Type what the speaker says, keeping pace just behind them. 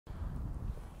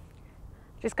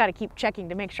Just got to keep checking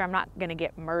to make sure I'm not going to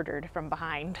get murdered from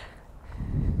behind.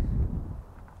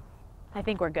 I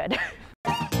think we're good.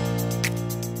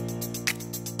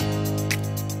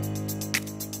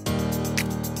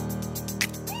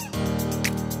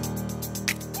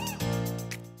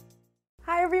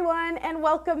 Hi everyone, and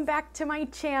welcome back to my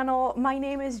channel. My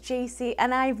name is Jacy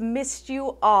and I've missed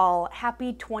you all.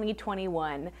 Happy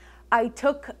 2021. I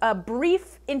took a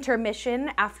brief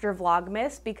intermission after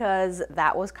Vlogmas because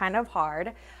that was kind of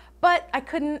hard, but I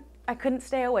couldn't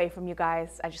stay away from you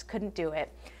guys. I just couldn't do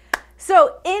it.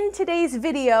 So in today's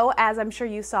video, as I'm sure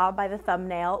you saw by the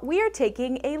thumbnail, we are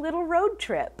taking a little road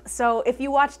trip. So if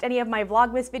you watched any of my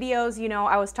Vlogmas videos, you know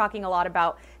I was talking a lot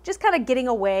about just kind of getting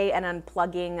away and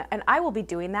unplugging, and I will be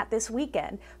doing that this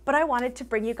weekend. But I wanted to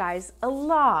bring you guys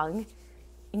along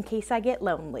in case I get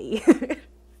lonely.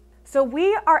 So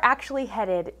we are actually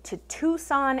headed to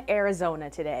Tucson, Arizona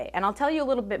today, and I'll tell you a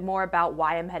little bit more about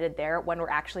why I'm headed there when we're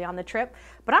actually on the trip.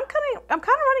 But I'm kind of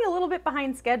running a little bit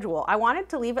behind schedule. I wanted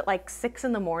to leave at like 6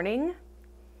 in the morning.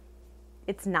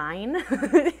 It's 9.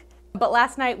 But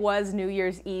last night was New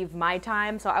Year's Eve my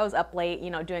time, so I was up late, you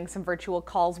know, doing some virtual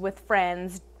calls with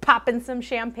friends, popping some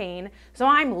champagne. So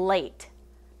I'm late,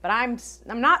 but I'm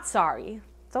not sorry.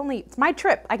 It's my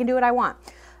trip. I can do what I want.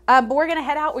 But we're gonna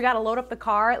head out. We gotta load up the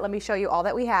car. Let me show you all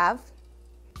that we have.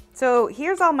 So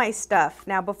here's all my stuff.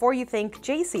 Now, before you think,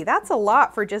 Jacy, that's a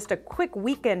lot for just a quick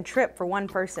weekend trip for one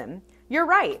person. You're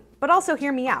right, but also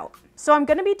hear me out. So I'm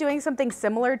gonna be doing something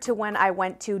similar to when I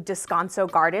went to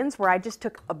Descanso Gardens, where I just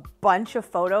took a bunch of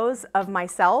photos of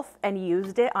myself and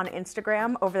used it on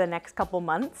Instagram over the next couple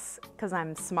months, because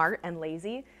I'm smart and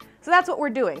lazy. So that's what we're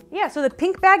doing. Yeah, so the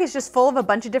pink bag is just full of a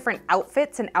bunch of different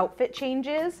outfits and outfit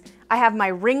changes. I have my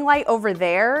ring light over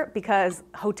there because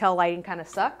hotel lighting kind of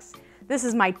sucks. This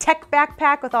is my tech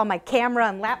backpack with all my camera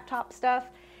and laptop stuff.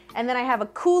 And then I have a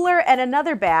cooler and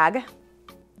another bag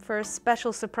for a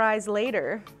special surprise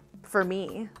later for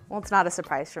me. Well, it's not a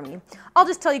surprise for me. I'll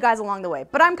just tell you guys along the way.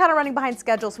 But I'm kind of running behind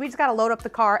schedule, so we just gotta load up the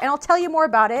car, and I'll tell you more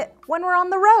about it when we're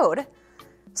on the road.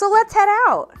 So let's head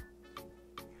out.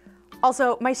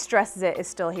 Also, my stress zit is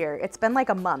still here. It's been like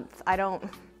a month. I don't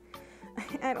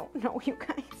know, you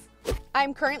guys.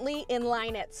 I'm currently in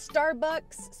line at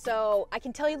Starbucks, so I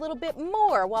can tell you a little bit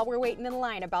more while we're waiting in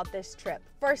line about this trip.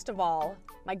 First of all,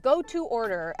 my go-to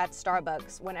order at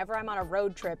Starbucks whenever I'm on a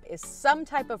road trip is some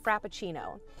type of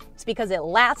Frappuccino. It's because it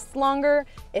lasts longer.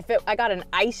 If I got an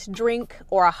iced drink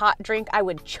or a hot drink, I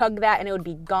would chug that and it would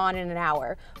be gone in an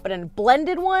hour. But in a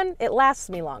blended one, it lasts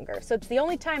me longer. So it's the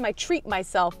only time I treat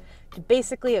myself to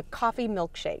basically a coffee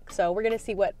milkshake. So we're gonna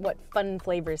see what fun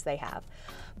flavors they have.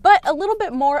 But a little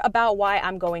bit more about why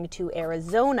I'm going to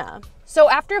Arizona. So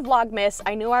after Vlogmas,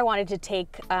 I knew I wanted to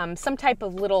take some type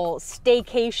of little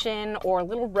staycation or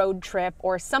little road trip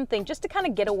or something just to kind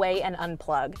of get away and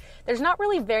unplug. There's not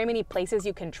really very many places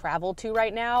you can travel to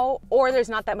right now, or there's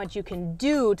not that much you can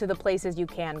do to the places you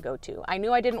can go to. I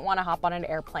knew I didn't want to hop on an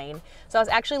airplane, so I was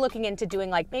actually looking into doing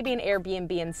like maybe an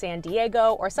Airbnb in San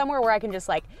Diego or somewhere where I can just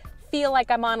like feel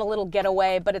like I'm on a little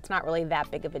getaway, but it's not really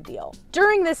that big of a deal.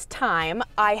 During this time,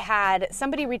 I had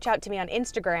somebody reach out to me on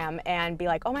Instagram and be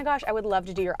like, oh my gosh, I would love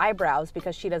to do your eyebrows,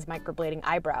 because she does microblading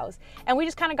eyebrows. And we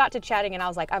just kind of got to chatting, and I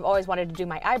was like, I've always wanted to do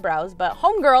my eyebrows, but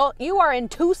homegirl, you are in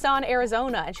Tucson,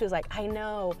 Arizona. And she was like, I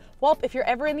know. Well, if you're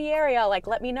ever in the area, like,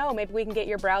 let me know. Maybe we can get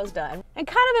your brows done. And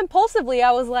kind of impulsively,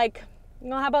 I was like,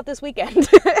 well, how about this weekend?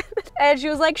 And she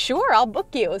was like, sure, I'll book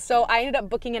you. So I ended up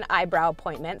booking an eyebrow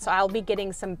appointment. So I'll be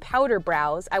getting some powder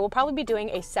brows. I will probably be doing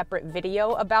a separate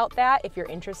video about that if you're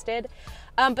interested.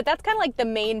 But that's kind of like the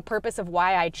main purpose of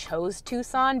why I chose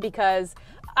Tucson, because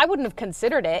I wouldn't have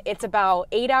considered it. It's about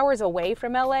 8 hours away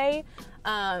from LA,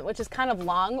 which is kind of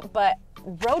long, but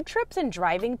road trips and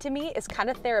driving to me is kind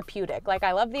of therapeutic. Like,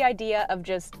 I love the idea of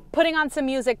just putting on some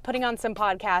music, putting on some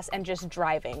podcasts, and just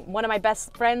driving. One of my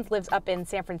best friends lives up in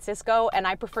San Francisco, and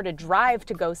I prefer to drive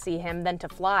to go see him than to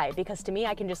fly, because to me,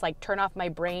 I can just like turn off my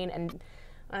brain and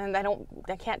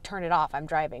I can't turn it off. I'm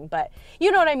driving, but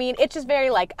you know what I mean? It's just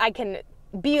very like, I can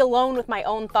be alone with my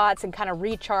own thoughts and kind of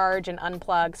recharge and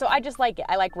unplug. So I just like it.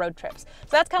 I like road trips.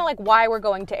 So that's kind of like why we're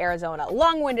going to Arizona.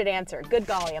 Long-winded answer. Good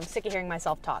golly, I'm sick of hearing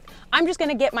myself talk. I'm just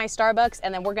gonna get my Starbucks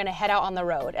and then we're gonna head out on the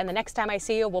road. And the next time I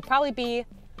see you will probably be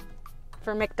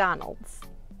for McDonald's,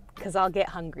 because I'll get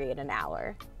hungry in an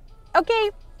hour.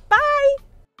 Okay, bye!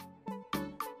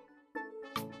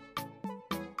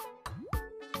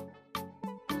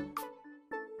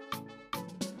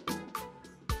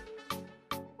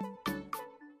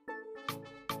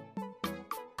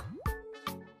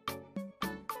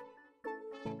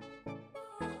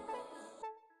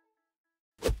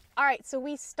 All right, so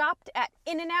we stopped at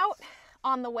In-N-Out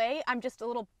on the way. I'm just a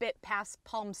little bit past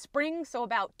Palm Springs, so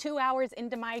about 2 hours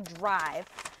into my drive.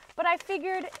 But I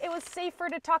figured it was safer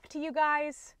to talk to you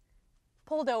guys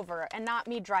pulled over and not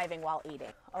me driving while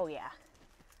eating. Oh yeah,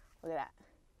 look at that,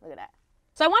 look at that.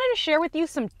 So I wanted to share with you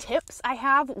some tips I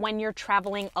have when you're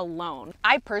traveling alone.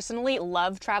 I personally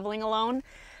love traveling alone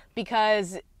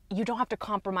because you don't have to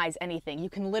compromise anything. You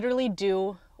can literally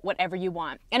do whatever you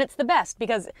want. And it's the best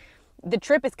because the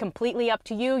trip is completely up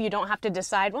to you. You don't have to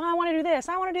decide, well, I want to do this,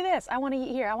 I want to do this, I want to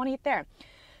eat here, I want to eat there.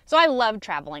 So I love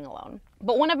traveling alone.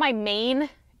 But one of my main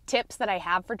tips that I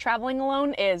have for traveling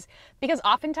alone is, because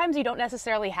oftentimes you don't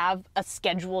necessarily have a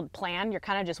scheduled plan, you're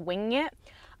kind of just winging it.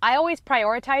 I always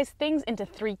prioritize things into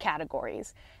 3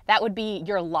 categories. That would be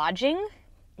your lodging,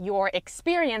 your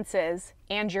experiences,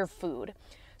 and your food.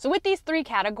 So with these 3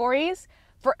 categories,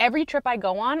 for every trip I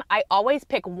go on, I always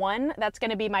pick one that's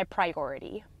going to be my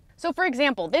priority. So for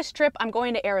example, this trip I'm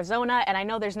going to Arizona and I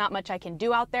know there's not much I can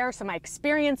do out there, so my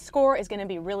experience score is going to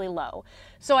be really low.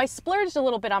 So I splurged a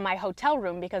little bit on my hotel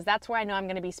room because that's where I know I'm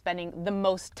going to be spending the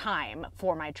most time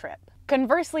for my trip.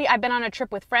 Conversely, I've been on a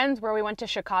trip with friends where we went to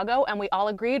Chicago and we all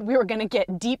agreed we were gonna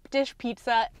get deep dish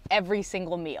pizza every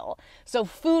single meal. So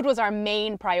food was our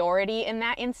main priority in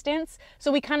that instance. So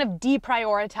we kind of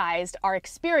deprioritized our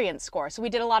experience score. So we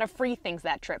did a lot of free things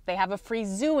that trip. They have a free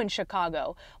zoo in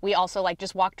Chicago. We also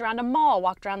just walked around a mall,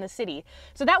 walked around the city.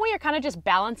 So that way you're kind of just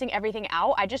balancing everything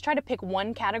out. I just try to pick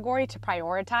one category to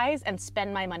prioritize and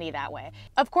spend my money that way.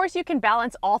 Of course, you can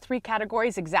balance all 3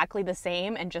 categories exactly the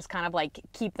same and just kind of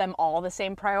keep them all the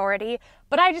same priority,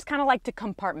 but I just kind of like to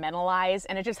compartmentalize,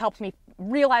 and it just helps me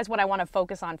realize what I want to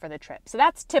focus on for the trip. So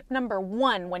that's tip number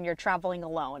 1 when you're traveling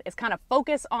alone, is kind of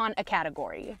focus on a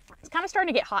category. It's kind of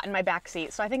starting to get hot in my back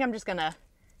seat, so I think I'm just gonna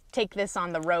take this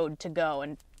on the road to go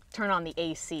and turn on the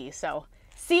AC. So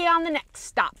see you on the next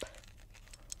stop.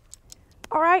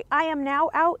 All right, I am now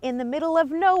out in the middle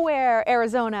of nowhere,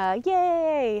 Arizona.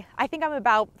 Yay! I think I'm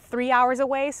about 3 hours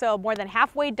away, so more than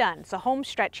halfway done. So home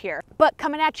stretch here. But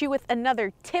coming at you with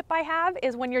another tip I have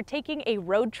is, when you're taking a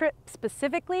road trip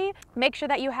specifically, make sure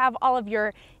that you have all of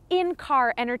your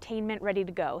in-car entertainment ready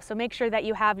to go. So make sure that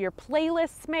you have your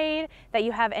playlists made, that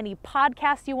you have any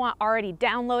podcasts you want already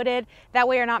downloaded. That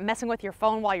way you're not messing with your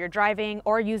phone while you're driving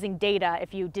or using data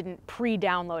if you didn't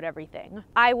pre-download everything.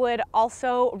 I would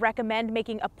also recommend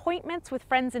making appointments with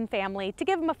friends and family to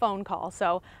give them a phone call.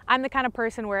 So I'm the kind of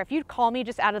person where if you call me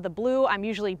just out of the blue, I'm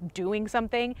usually doing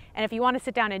something. And if you want to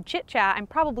sit down and chit chat, I'm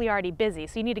probably already busy.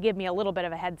 So you need to give me a little bit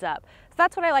of a heads up. So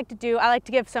that's what I like to do. I like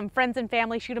to give some friends and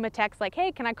family, shoot them a text like,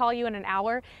 hey, can I call you in an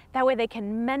hour? That way they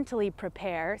can mentally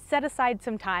prepare, set aside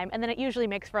some time, and then it usually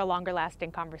makes for a longer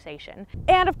lasting conversation.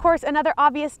 And of course, another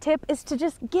obvious tip is to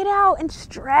just get out and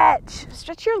stretch.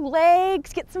 Stretch your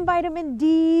legs, get some vitamin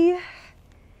D,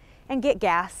 and get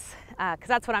gas, because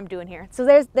that's what I'm doing here. So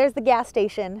there's the gas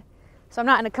station. So I'm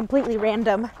not in a completely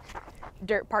random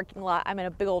dirt parking lot. I'm in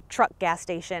a big old truck gas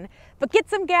station. But get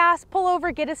some gas, pull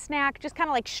over, get a snack, just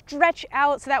kind of stretch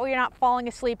out so that way you're not falling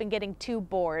asleep and getting too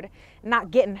bored and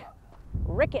not getting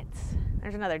rickets.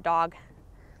 There's another dog.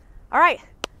 All right,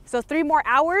 so 3 more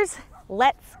hours,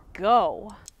 let's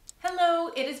go.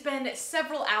 Hello, it has been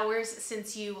several hours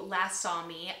since you last saw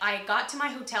me. I got to my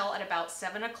hotel at about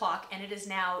 7 o'clock and it is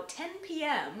now 10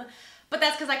 p.m. But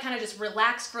that's because I kind of just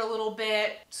relaxed for a little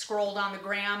bit, scrolled on the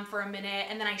gram for a minute,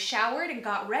 and then I showered and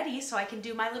got ready so I can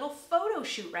do my little photo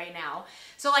shoot right now.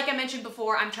 So like I mentioned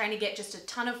before, I'm trying to get just a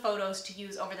ton of photos to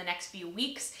use over the next few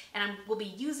weeks, and I will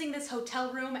be using this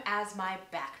hotel room as my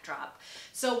backdrop.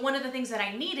 So one of the things that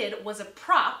I needed was a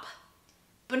prop,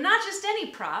 but not just any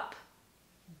prop,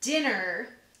 dinner.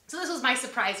 So this was my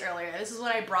surprise earlier. This is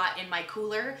what I brought in my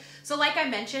cooler. So like I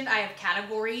mentioned, I have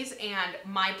categories, and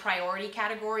my priority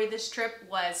category this trip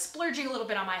was splurging a little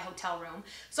bit on my hotel room.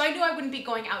 So I knew I wouldn't be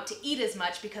going out to eat as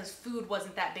much because food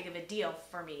wasn't that big of a deal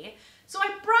for me. So I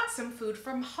brought some food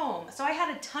from home. So I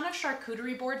had a ton of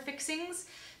charcuterie board fixings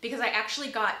because I actually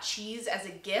got cheese as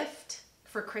a gift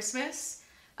for Christmas.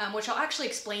 Which I'll actually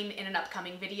explain in an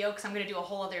upcoming video because I'm going to do a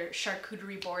whole other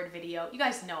charcuterie board video. You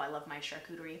guys know I love my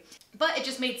charcuterie. But it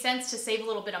just made sense to save a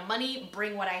little bit of money,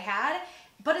 bring what I had,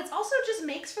 but it also just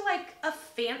makes for a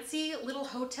fancy little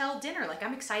hotel dinner.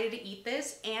 I'm excited to eat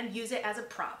this and use it as a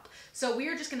prop. So we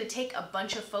are just going to take a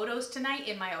bunch of photos tonight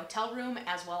in my hotel room,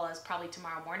 as well as probably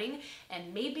tomorrow morning,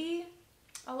 and maybe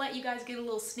I'll let you guys get a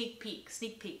little sneak peek.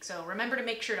 So remember to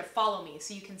make sure to follow me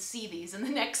so you can see these in the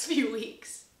next few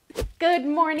weeks. Good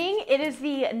morning. It is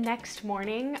the next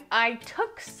morning. I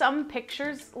took some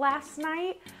pictures last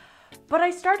night, but I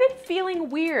started feeling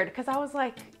weird because I was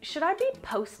like, should I be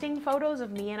posting photos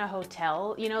of me in a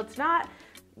hotel? You know, it's not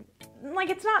like,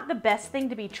 it's not the best thing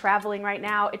to be traveling right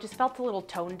now. It just felt a little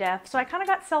tone deaf. So I kind of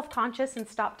got self-conscious and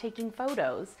stopped taking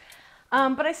photos.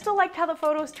 But I still liked how the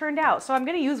photos turned out. So I'm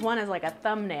gonna use one as like a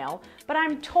thumbnail, but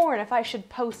I'm torn if I should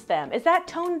post them. Is that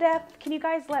tone deaf? Can you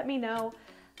guys let me know?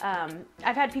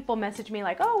 I've had people message me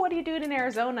like, oh, what are you doing in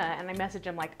Arizona? And I message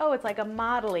them like, oh, it's like a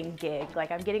modeling gig. Like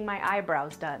I'm getting my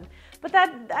eyebrows done. But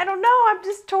that, I don't know, I'm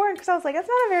just torn because I was like, that's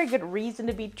not a very good reason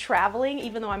to be traveling.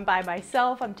 Even though I'm by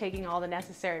myself, I'm taking all the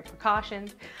necessary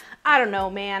precautions. I don't know,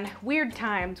 man. Weird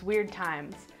times, weird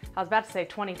times. I was about to say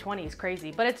 2020 is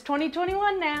crazy, but it's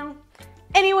 2021 now.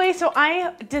 Anyway, so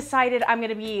I decided I'm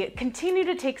gonna continue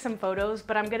to take some photos,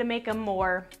 but I'm gonna make them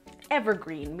more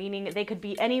evergreen, meaning they could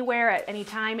be anywhere at any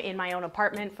time in my own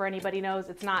apartment. For anybody knows,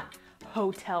 it's not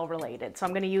hotel related. So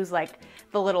I'm gonna use like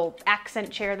the little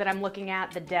accent chair that I'm looking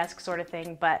at, the desk sort of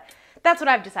thing, but that's what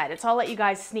I've decided. So I'll let you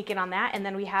guys sneak in on that. And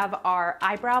then we have our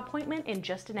eyebrow appointment in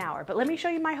just an hour. But let me show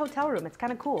you my hotel room. It's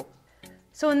kind of cool.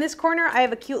 So in this corner, I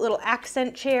have a cute little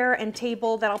accent chair and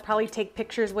table that I'll probably take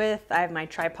pictures with. I have my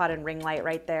tripod and ring light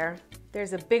right there.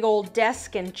 There's a big old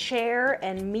desk and chair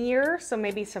and mirror, so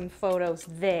maybe some photos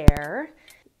there.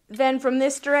 Then from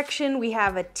this direction, we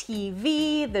have a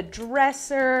TV, the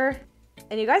dresser,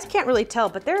 and you guys can't really tell,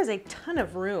 but there is a ton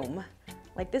of room.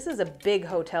 Like this is a big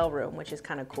hotel room, which is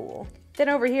kind of cool. Then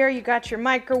over here, you got your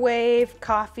microwave,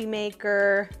 coffee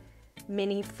maker,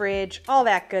 mini fridge, all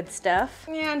that good stuff.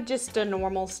 And just a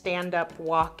normal stand-up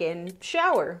walk-in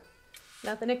shower.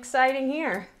 Nothing exciting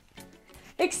here.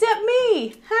 Except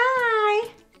me. Hi.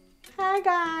 Hi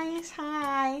guys,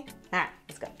 hi. All right,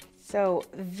 let's go. So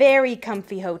very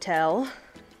comfy hotel.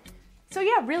 So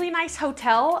yeah, really nice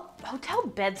hotel. Hotel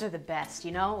beds are the best,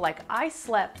 you know? Like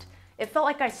it felt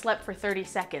like I slept for 30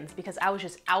 seconds because I was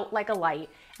just out like a light.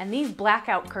 And these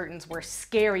blackout curtains were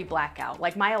scary blackout.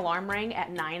 Like my alarm rang at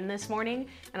 9 this morning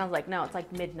and I was like, no, it's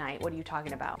like midnight. What are you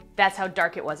talking about? That's how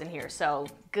dark it was in here. So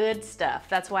good stuff.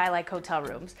 That's why I like hotel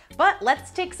rooms. But let's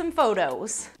take some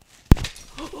photos.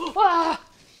 Ah!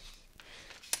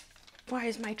 Why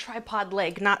is my tripod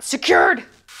leg not secured?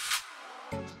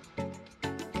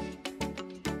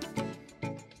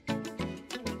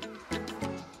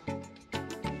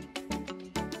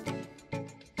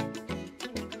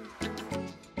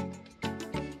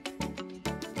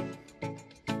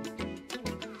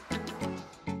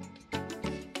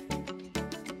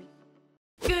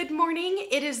 Good morning.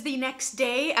 It is the next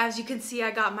day. As you can see,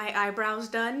 I got my eyebrows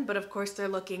done, but of course they're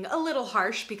looking a little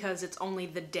harsh because it's only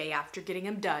the day after getting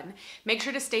them done. Make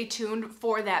sure to stay tuned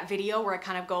for that video where I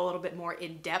kind of go a little bit more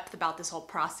in depth about this whole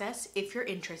process if you're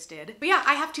interested. But yeah,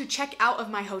 I have to check out of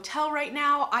my hotel right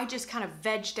now. I just kind of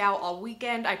vegged out all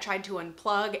weekend. I tried to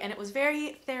unplug and it was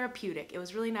very therapeutic. It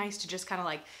was really nice to just kind of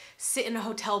like sit in a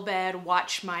hotel bed,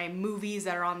 watch my movies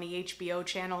that are on the HBO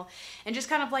channel, and just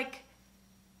kind of like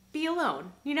be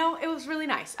alone. You know, it was really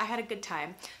nice. I had a good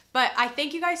time. But I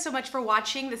thank you guys so much for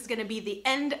watching. This is gonna be the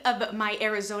end of my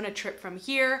Arizona trip from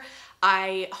here.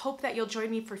 I hope that you'll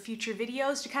join me for future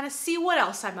videos to kind of see what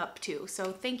else I'm up to.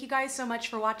 So thank you guys so much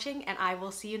for watching and I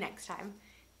will see you next time.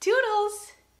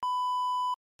 Toodles!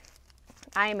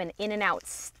 I am an In-N-Out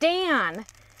stan,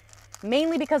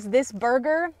 mainly because this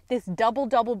burger, this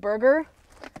double burger,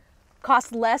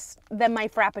 costs less than my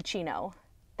Frappuccino.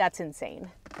 That's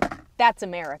insane. That's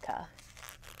America.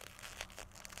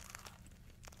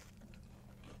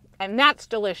 And that's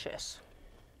delicious.